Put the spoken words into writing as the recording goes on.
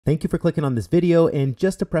Thank you for clicking on this video, and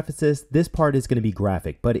just to preface this part is going to be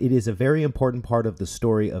graphic, but it is a very important part of the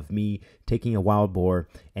story of me taking a wild boar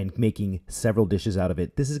and making several dishes out of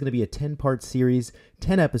it. This is going to be a 10-part series,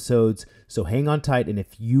 10 episodes, so hang on tight, and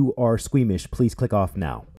if you are squeamish, please click off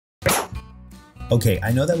now. Okay,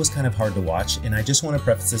 I know that was kind of hard to watch, and I just want to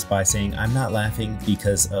preface this by saying I'm not laughing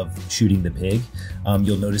because of shooting the pig.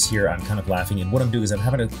 You'll notice here I'm kind of laughing, and what I'm doing is I'm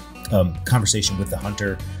having a conversation with the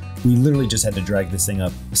hunter. We literally just had to drag this thing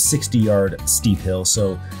up a 60-yard steep hill.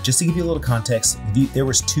 So just to give you a little context, there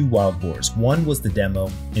was 2 wild boars. One was the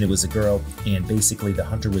demo, and it was a girl, and basically the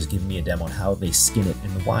hunter was giving me a demo on how they skin it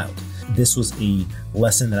in the wild. This was a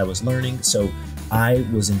lesson that I was learning, so I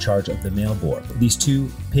was in charge of the male boar. These 2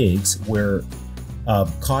 pigs were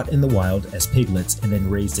caught in the wild as piglets and then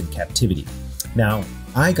raised in captivity. Now,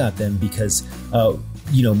 I got them because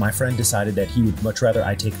my friend decided that he would much rather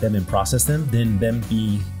I take them and process them than them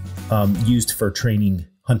be used for training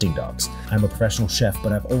hunting dogs. I'm a professional chef,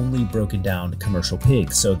 but I've only broken down commercial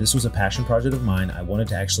pigs. So this was a passion project of mine. I wanted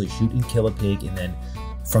to actually shoot and kill a pig and then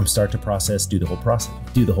from start to process, do the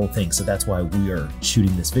whole thing. So that's why we are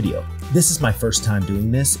shooting this video. This is my first time doing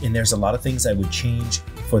this, and there's a lot of things I would change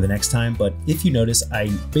for the next time. But if you notice, I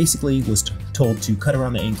basically was told to cut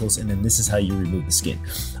around the ankles, and then this is how you remove the skin.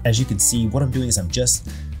 As you can see, what I'm doing is I'm just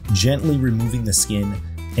gently removing the skin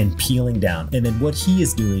and peeling down. And then what he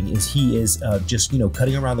is doing is he is just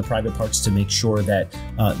cutting around the private parts to make sure that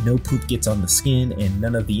no poop gets on the skin and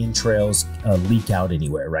none of the entrails leak out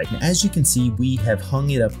anywhere, right? And as you can see, we have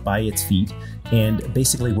hung it up by its feet, and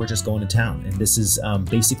basically we're just going to town. And this is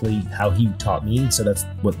basically how he taught me, and so that's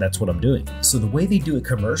what I'm doing. So the way they do it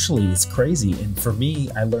commercially is crazy, and for me,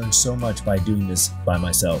 I learned so much by doing this by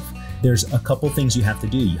myself. There's a couple things you have to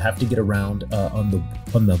do. You have to get around on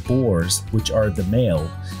the boars, which are the male,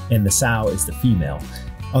 and the sow is the female.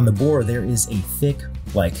 On the boar, there is a thick,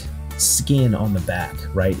 skin on the back,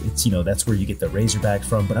 right? It's, that's where you get the razorback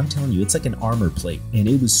from, but I'm telling you, it's like an armor plate, and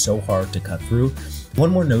it was so hard to cut through. One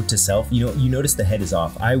more note to self, you notice the head is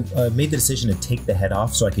off. I made the decision to take the head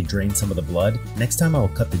off so I could drain some of the blood. Next time I'll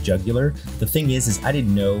cut the jugular. The thing is I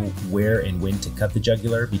didn't know where and when to cut the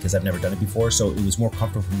jugular because I've never done it before, so it was more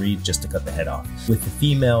comfortable for me just to cut the head off. With the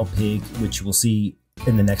female pig, which we'll see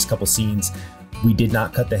in the next couple scenes, we did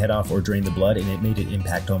not cut the head off or drain the blood, and it made an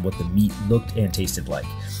impact on what the meat looked and tasted like.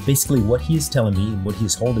 Basically, what he is telling me and what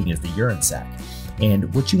he's holding is the urine sac.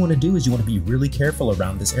 And what you want to do is you want to be really careful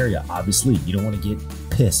around this area. Obviously, you don't want to get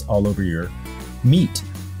piss all over your meat.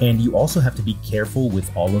 And you also have to be careful with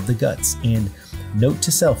all of the guts. And note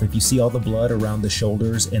to self, if you see all the blood around the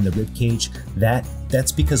shoulders and the rib cage,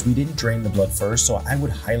 that's because we didn't drain the blood first. So I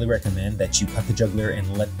would highly recommend that you cut the jugular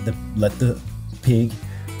and let the pig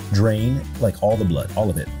drain all the blood, all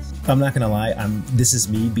of it. I'm not gonna lie, this is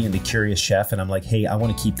me being the curious chef, and I'm like, hey, I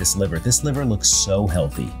want to keep this liver. This liver looks so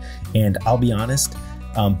healthy. And I'll be honest,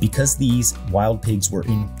 because these wild pigs were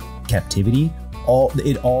in captivity,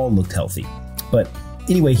 it all looked healthy. But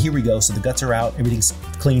anyway, here we go. So the guts are out, everything's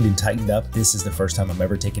cleaned and tightened up. This is the first time I'm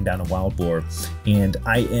ever taking down a wild boar, and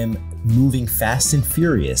I am moving fast and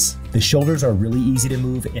furious. The shoulders are really easy to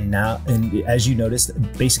move, and as you notice,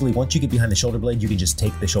 basically once you get behind the shoulder blade, you can just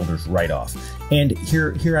take the shoulders right off. And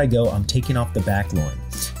here I go, I'm taking off the back loin.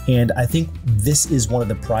 And I think this is one of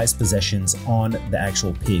the prized possessions on the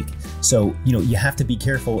actual pig. So, you have to be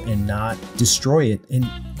careful and not destroy it. And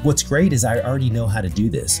what's great is I already know how to do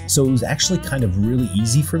this. So it was actually kind of really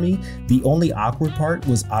easy for me. The only awkward part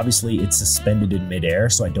was obviously it's suspended in midair,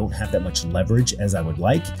 so I don't have that much leverage as I would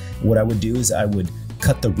like. What I would do is I would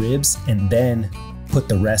cut the ribs and then put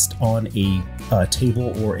the rest on a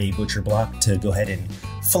table or a butcher block to go ahead and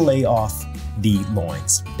fillet off the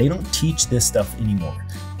loins. They don't teach this stuff anymore.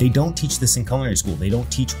 They don't teach this in culinary school. They don't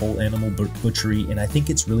teach whole animal butchery, and I think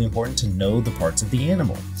it's really important to know the parts of the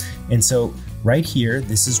animal. And so right here,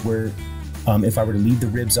 this is where, if I were to leave the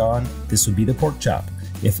ribs on, this would be the pork chop.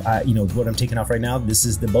 If what I'm taking off right now, this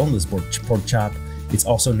is the boneless pork chop. It's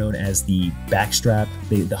also known as the backstrap.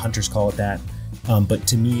 The hunters call it that. But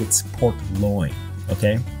to me, it's pork loin,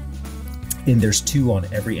 okay? And there's 2 on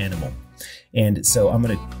every animal. And so I'm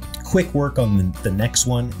gonna quick work on the next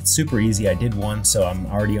one. It's super easy. I did one, so I'm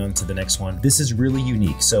already on to the next one. This is really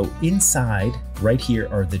unique. So inside, right here,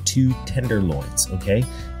 are the 2 tenderloins, okay?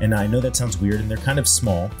 And I know that sounds weird, and they're kind of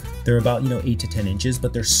small. They're about 8 to 10 inches,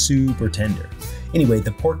 but they're super tender. Anyway,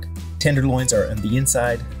 the pork tenderloins are on the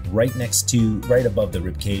inside, right above the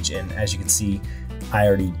rib cage, and as you can see, I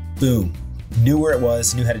already, boom, knew where it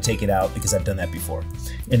was, knew how to take it out because I've done that before.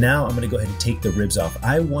 And now I'm gonna go ahead and take the ribs off.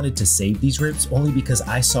 I wanted to save these ribs only because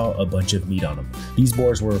I saw a bunch of meat on them. These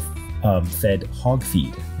boars were fed hog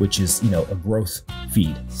feed, which is, a growth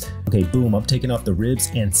feed. Okay, boom, I'm taking off the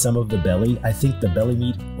ribs and some of the belly. I think the belly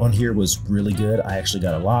meat on here was really good. I actually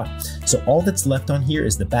got a lot. So all that's left on here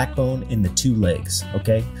is the backbone and the 2 legs,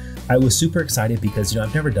 okay? I was super excited because,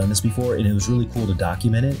 I've never done this before and it was really cool to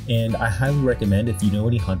document it. And I highly recommend, if you know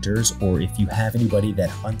any hunters or if you have anybody that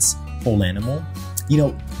hunts whole animal,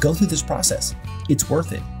 go through this process. It's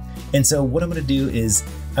worth it. And so what I'm gonna do is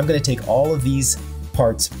I'm gonna take all of these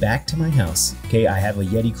parts back to my house. Okay, I have a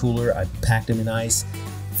Yeti cooler. I packed them in ice.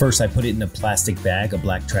 First, I put it in a plastic bag, a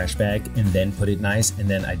black trash bag, and then put it in ice. And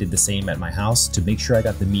then I did the same at my house to make sure I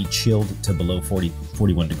got the meat chilled to below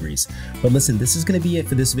 41 degrees. But listen, this is gonna be it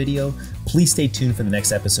for this video. Please stay tuned for the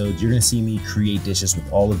next episode. You're gonna see me create dishes with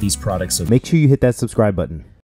all of these products. So make sure you hit that subscribe button.